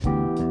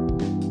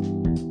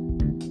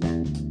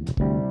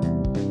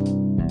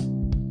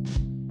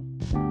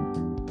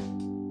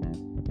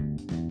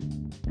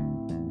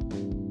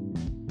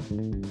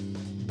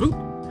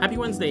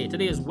Wednesday.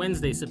 Today is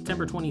Wednesday,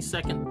 September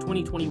 22nd,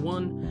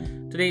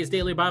 2021. Today's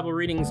daily Bible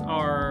readings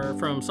are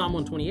from Psalm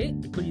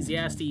 128,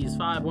 Ecclesiastes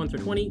 5, 1 through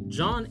 20,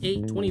 John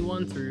 8,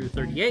 21 through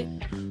 38,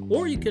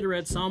 or you could have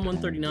read Psalm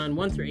 139,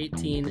 1 through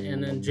 18,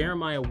 and then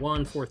Jeremiah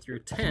 1, 4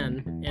 through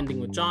 10, ending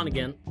with John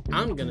again.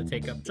 I'm going to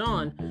take up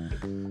John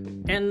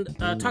and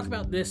talk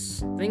about this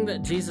thing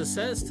that Jesus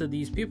says to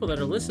these people that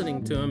are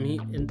listening to him.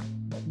 He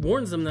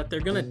warns them that they're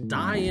going to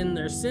die in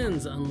their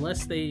sins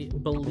unless they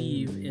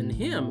believe in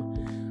him.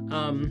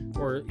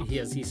 Or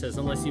he says,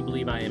 unless you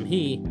believe I am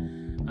he.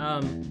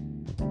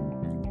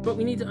 But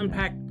we need to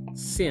unpack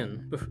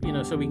sin,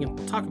 so we can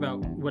talk about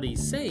what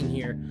he's saying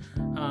here,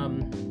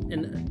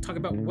 and talk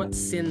about what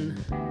sin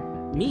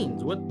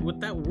means, what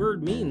that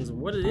word means,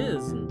 what it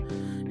is.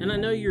 And I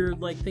know you're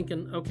like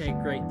thinking, okay,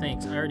 great,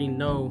 thanks. I already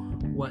know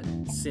what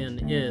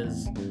sin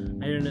is.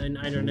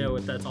 I don't know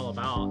what that's all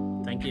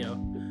about. Thank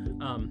you.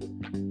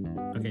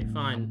 Okay,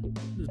 fine.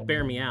 Just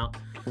bear me out.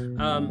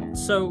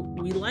 So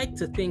we like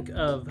to think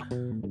of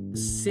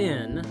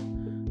sin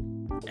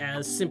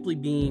as simply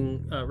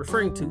being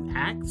referring to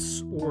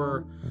acts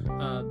or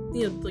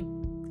like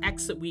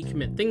acts that we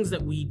commit, things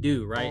that we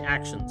do, right?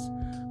 Actions.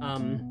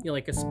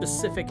 Like a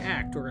specific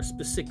act or a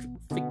specific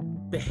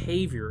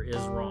behavior is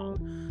wrong.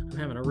 I'm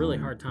having a really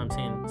hard time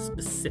saying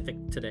specific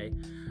today.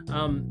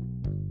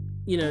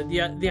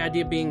 The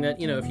idea being that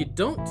if you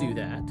don't do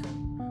that,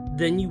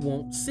 then you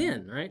won't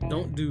sin, right?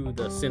 Don't do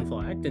the sinful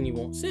act and you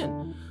won't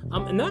sin.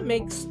 And that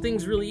makes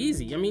things really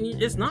easy. I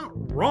mean, it's not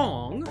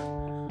wrong,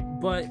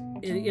 but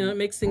it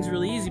makes things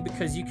really easy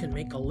because you can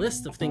make a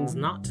list of things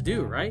not to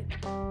do, right?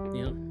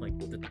 Like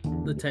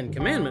the Ten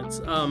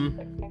Commandments.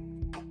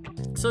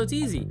 So it's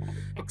easy,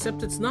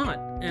 except it's not.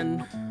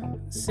 And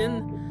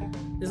sin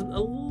is a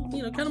little,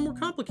 kind of more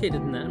complicated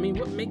than that. I mean,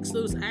 what makes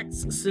those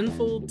acts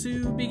sinful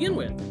to begin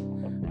with?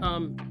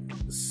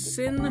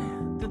 Sin,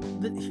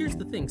 here's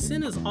the thing.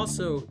 Sin is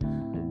also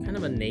kind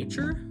of a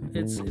nature.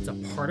 It's a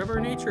part of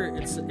our nature.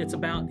 It's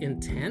about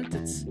intent.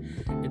 It's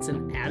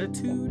an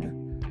attitude.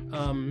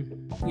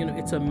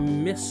 It's a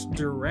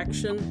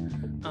misdirection.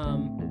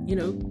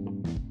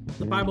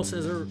 The Bible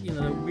says,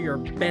 that we are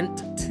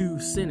bent to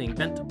sinning,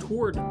 bent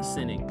toward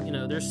sinning.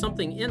 There's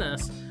something in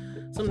us,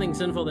 something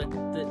sinful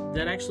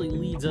that actually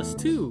leads us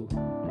to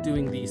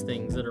doing these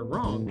things that are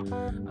wrong.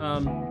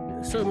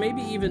 So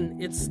maybe even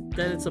it's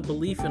a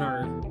belief in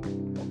our,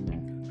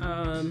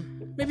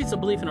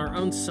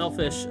 own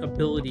selfish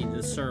ability to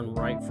discern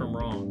right from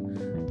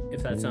wrong,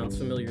 if that sounds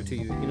familiar to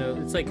you.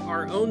 It's like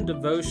our own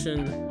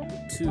devotion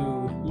to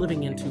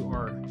living into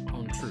our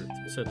own truth,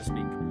 so to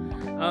speak.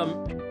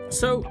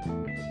 So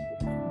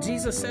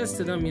Jesus says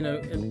to them,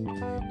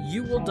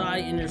 you will die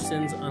in your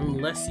sins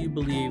unless you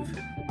believe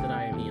that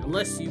I am he,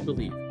 unless you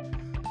believe.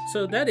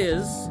 So that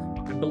is,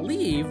 I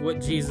believe,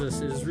 what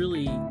Jesus is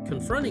really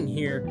confronting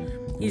here.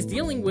 He's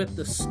dealing with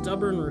the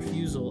stubborn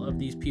refusal of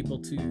these people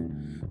to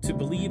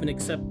believe and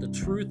accept the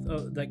truth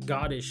that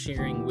God is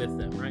sharing with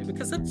them, right?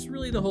 Because that's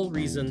really the whole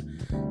reason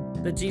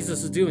that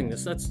Jesus is doing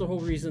this. That's the whole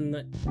reason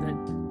that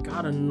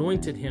God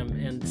anointed him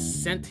and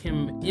sent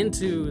him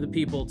into the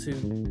people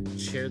to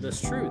share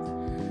this truth.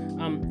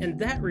 And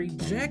that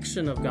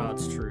rejection of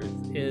God's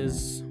truth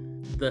is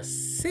the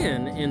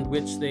sin in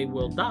which they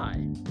will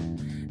die.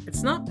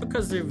 It's not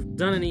because they've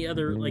done any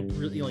other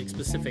really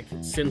specific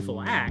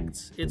sinful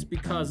acts. It's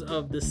because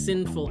of the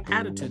sinful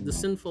attitude, the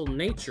sinful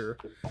nature,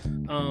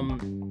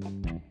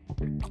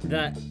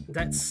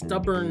 that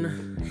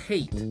stubborn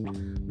hate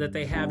that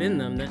they have in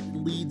them that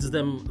leads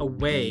them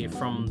away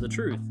from the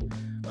truth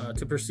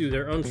to pursue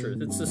their own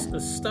truth. It's a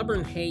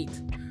stubborn hate,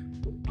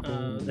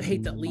 the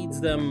hate that leads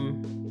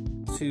them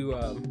to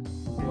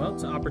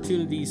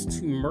opportunities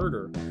to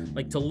murder,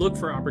 like to look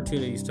for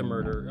opportunities to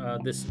murder,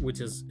 this,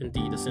 which is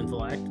indeed a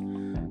sinful act.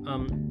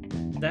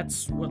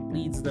 That's what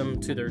leads them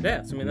to their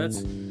deaths. I mean,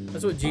 that's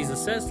what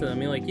Jesus says to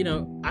them. I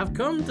mean, I've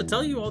come to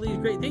tell you all these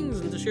great things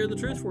and to share the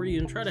truth for you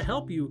and try to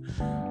help you.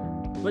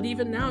 But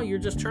even now, you're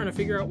just trying to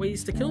figure out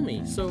ways to kill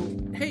me. So,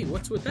 hey,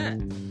 what's with that?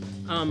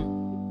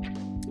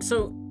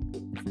 So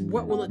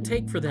what will it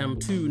take for them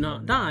to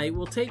not die? It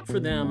will take for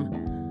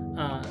them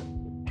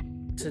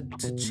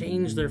to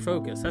change their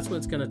focus. That's what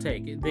it's going to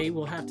take. They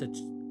will have to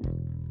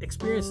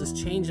experience this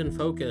change in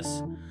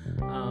focus.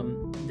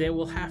 They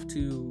will have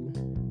to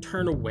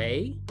turn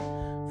away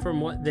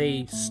from what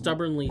they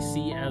stubbornly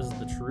see as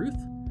the truth,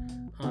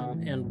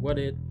 and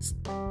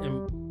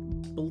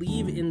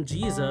believe in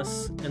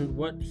Jesus and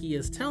what he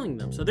is telling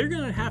them. So they're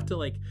going to have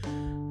to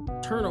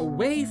turn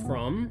away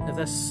from, if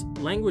this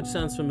language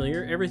sounds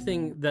familiar,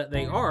 everything that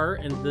they are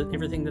and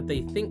everything that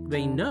they think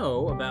they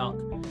know about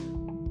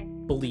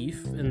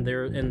belief and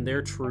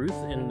their truth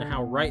and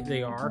how right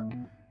they are,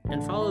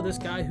 and follow this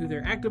guy who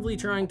they're actively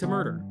trying to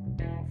murder.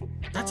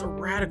 That's a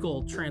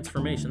radical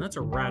transformation. That's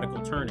a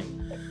radical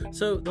turning.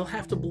 So they'll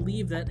have to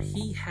believe that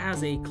he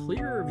has a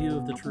clearer view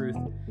of the truth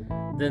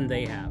than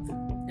they have.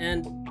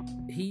 And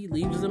he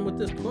leaves them with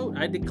this quote.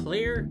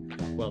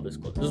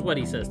 This is what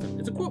he says to them.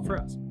 It's a quote for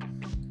us.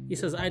 He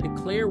says, I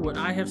declare what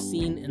I have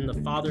seen in the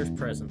Father's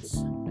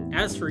presence.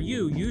 As for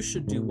you, you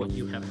should do what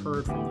you have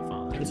heard from the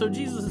Father. And so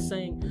Jesus is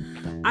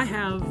saying, I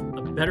have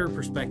a better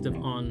perspective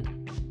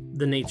on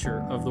the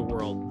nature of the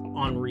world,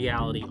 on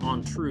reality,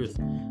 on truth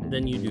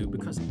than you do,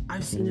 because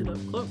I've seen it up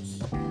close.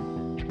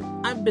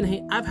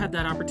 I've had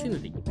that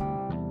opportunity.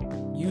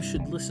 You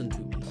should listen to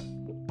me.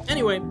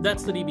 Anyway,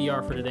 that's the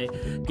DBR for today.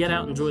 Get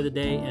out, enjoy the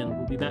day, and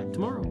we'll be back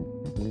tomorrow.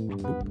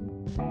 Boop.